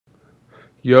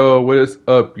Yo, what is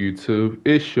up, YouTube?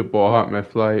 It's your boy Hotman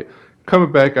Flight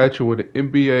coming back at you with an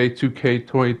NBA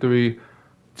 2K23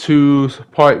 2's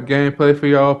part gameplay for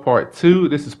y'all. Part two.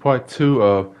 This is part two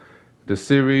of the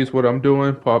series. What I'm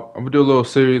doing, I'm gonna do a little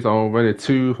series on running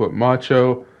twos with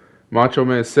Macho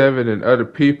Man 7, and other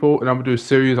people, and I'm gonna do a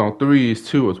series on threes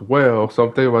too as well. So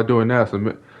I'm thinking about doing that. So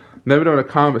let me know in the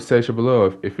comment section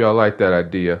below if y'all like that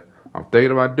idea. I'm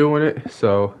thinking about doing it.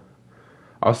 So.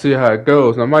 I'll see how it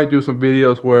goes. And I might do some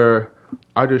videos where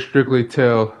I just strictly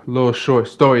tell little short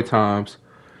story times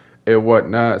and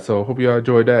whatnot. So hope y'all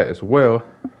enjoy that as well.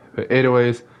 But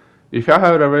anyways, if y'all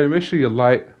haven't already, make sure you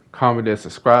like, comment, and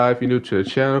subscribe if you're new to the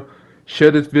channel. Share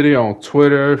this video on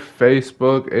Twitter,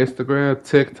 Facebook, Instagram,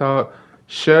 TikTok.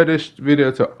 Share this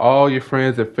video to all your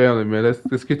friends and family, man.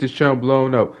 Let's get this channel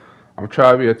blown up. I'm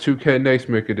trying to be a 2K next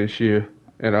maker this year,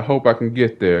 and I hope I can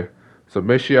get there. So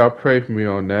make sure y'all pray for me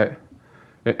on that.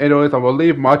 And anyways, I'm gonna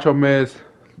leave Macho Man's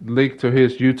link to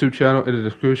his YouTube channel in the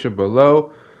description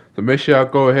below. So make sure y'all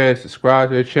go ahead and subscribe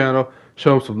to his channel.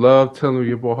 Show him some love. Tell him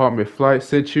your boy Hartman Flight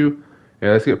sent you.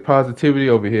 And let's get positivity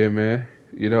over here, man.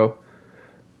 You know.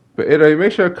 But anyway,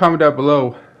 make sure to comment down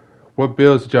below what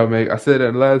builds did y'all make. I said that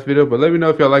in the last video, but let me know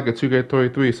if y'all like a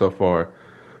 2K23 so far.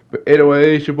 But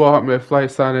anyways, your boy Hartman Flight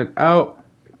signing out.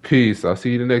 Peace. I'll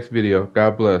see you in the next video.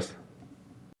 God bless.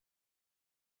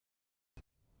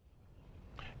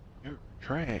 You're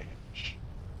trash.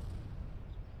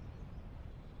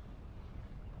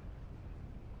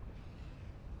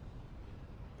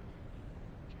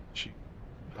 Shoot.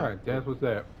 Alright, that's what's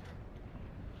that.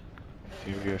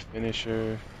 Interior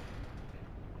finisher.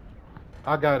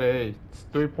 I got a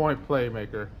 3-point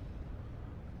playmaker.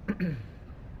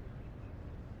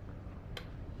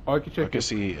 Oh, you can I check can your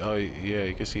see. Oh yeah,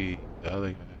 you can see the other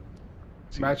guy.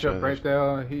 See each matchup other. right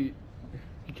there. He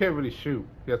can't really shoot.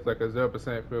 He has like a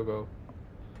 0% field goal.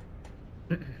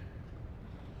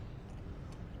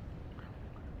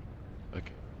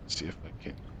 Okay. See if I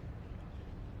can.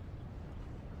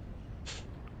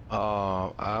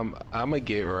 I'm gonna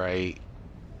get right.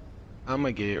 I'm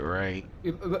gonna get right.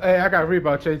 Hey, I got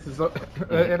rebound chases, so,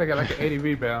 Mm. and I got like an 80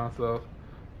 rebound, so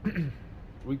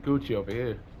we Gucci over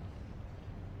here.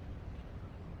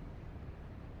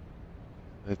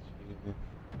 Let's see.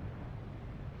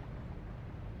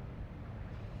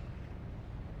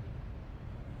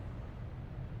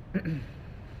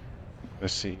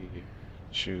 Let's see.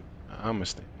 Shoot. I'm a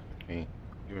stand. Okay.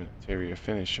 You're an interior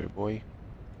finisher, boy.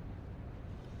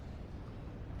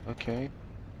 Okay.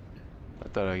 I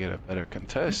thought I'd get a better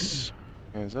contest.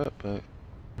 Hands up, but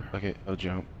okay, I'll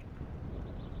jump.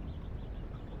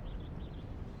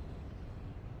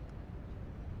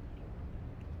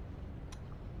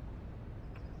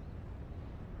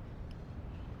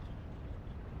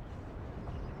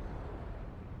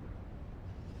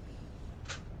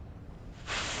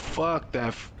 Fuck,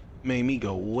 that made me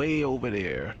go way over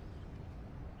there.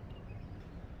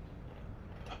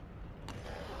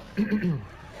 I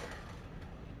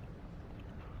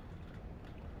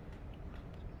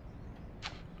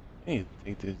need to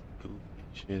take this goofy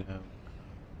shit out.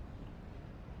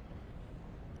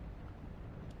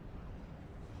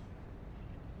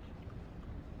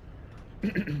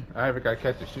 I haven't got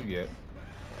catch and shoot yet.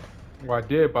 Well, I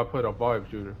did, but I put a volume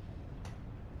shooter.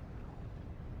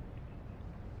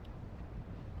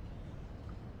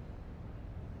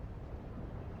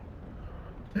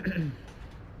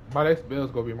 My next build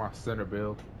is gonna be my center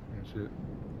build and shit.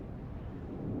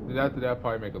 Then after that, I'll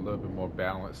probably make a little bit more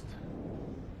balanced.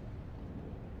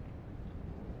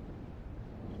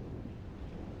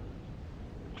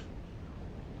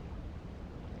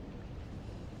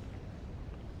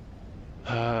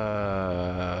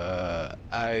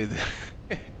 I.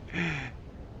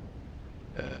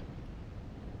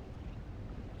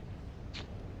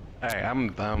 Alright,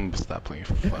 I'm stop playing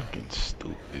fucking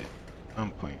stupid.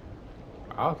 I'm playing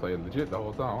I was playing legit the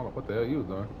whole time. I don't know what the hell you was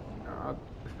doing.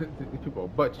 These people are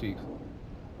butt cheeks.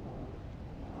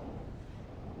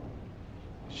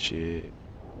 shit.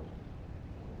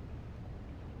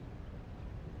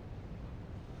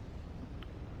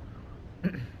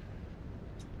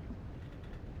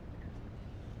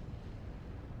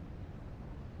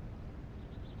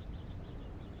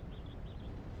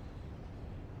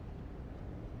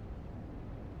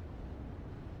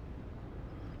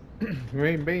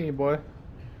 Green bean, boy.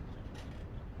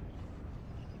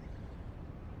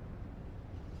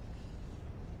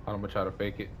 I'm gonna try to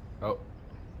fake it. Oh,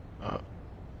 Uh,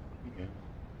 yeah.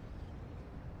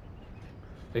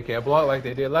 they can't block like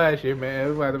they did last year, man.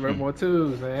 We might have to run more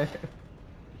twos, man.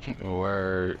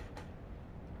 Word.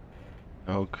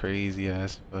 No crazy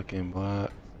ass fucking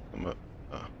block. I'm up.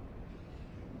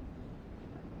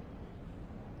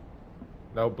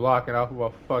 No blocking off of a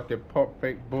fucking pump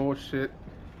fake bullshit.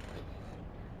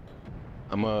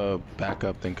 I'm gonna back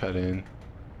up then cut in.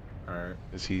 Alright.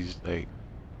 Cause he's like,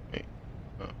 wait,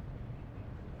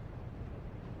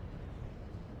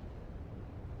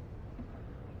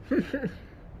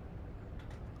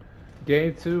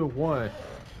 Game 2, 1.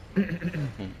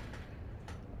 hmm.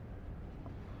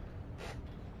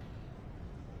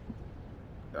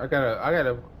 I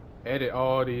gotta edit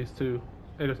all these too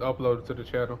and just upload it to the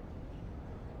channel.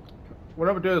 What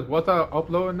I'm gonna do is once I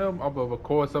upload them, I'm gonna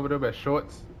record some of them as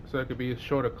shorts so it could be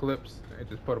shorter clips and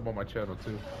just put them on my channel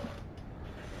too.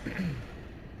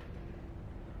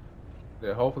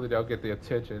 Yeah, hopefully they'll get the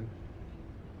attention